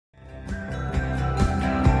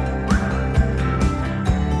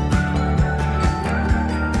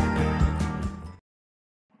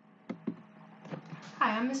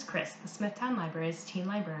Chris, the Smithtown Library's teen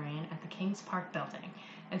librarian at the Kings Park building,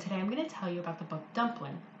 and today I'm going to tell you about the book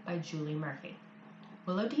Dumplin by Julie Murphy.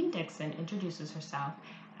 Willow Dean Dixon introduces herself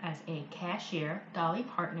as a cashier, Dolly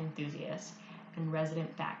Parton enthusiast, and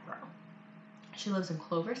resident back row. She lives in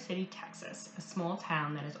Clover City, Texas, a small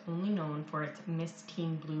town that is only known for its Miss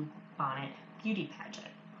Teen Blue Bonnet beauty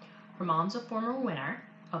pageant. Her mom's a former winner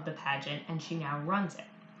of the pageant, and she now runs it.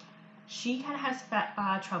 She kind of has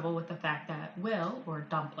trouble with the fact that Will, or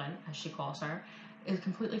Dumplin as she calls her, is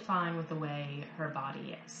completely fine with the way her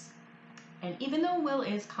body is. And even though Will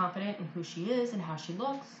is confident in who she is and how she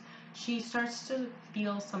looks, she starts to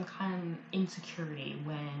feel some kind of insecurity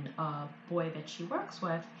when a boy that she works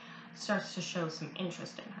with starts to show some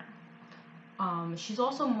interest in her. She's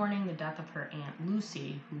also mourning the death of her Aunt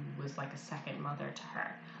Lucy, who was like a second mother to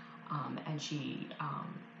her, and she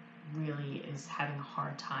really is having a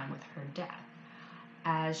hard time with her death.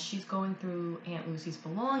 As she's going through Aunt Lucy's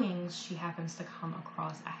belongings, she happens to come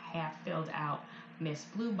across a half-filled out Miss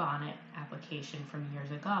Bluebonnet application from years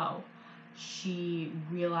ago. She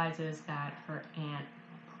realizes that her aunt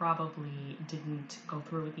probably didn't go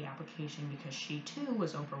through with the application because she too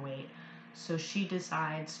was overweight, so she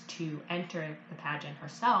decides to enter the pageant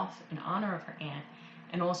herself in honor of her aunt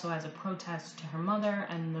and also as a protest to her mother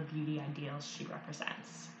and the beauty ideals she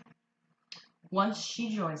represents. Once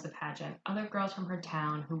she joins the pageant, other girls from her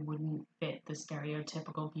town who wouldn't fit the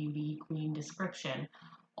stereotypical beauty queen description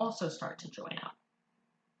also start to join up.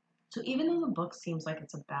 So even though the book seems like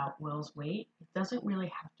it's about Will's weight, it doesn't really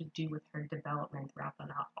have to do with her development throughout the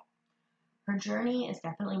novel. Her journey is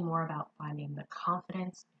definitely more about finding the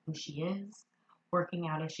confidence in who she is, working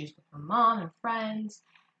out issues with her mom and friends,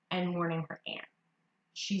 and mourning her aunt.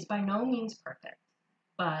 She's by no means perfect,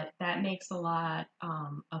 but that makes a lot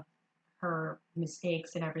of her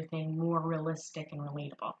mistakes and everything more realistic and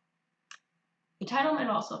relatable. The title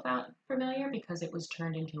might also sound familiar because it was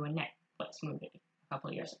turned into a Netflix movie a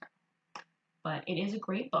couple of years ago. But it is a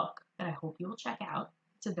great book that I hope you will check out.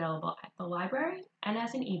 It's available at the library and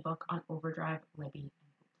as an ebook on Overdrive, Libby,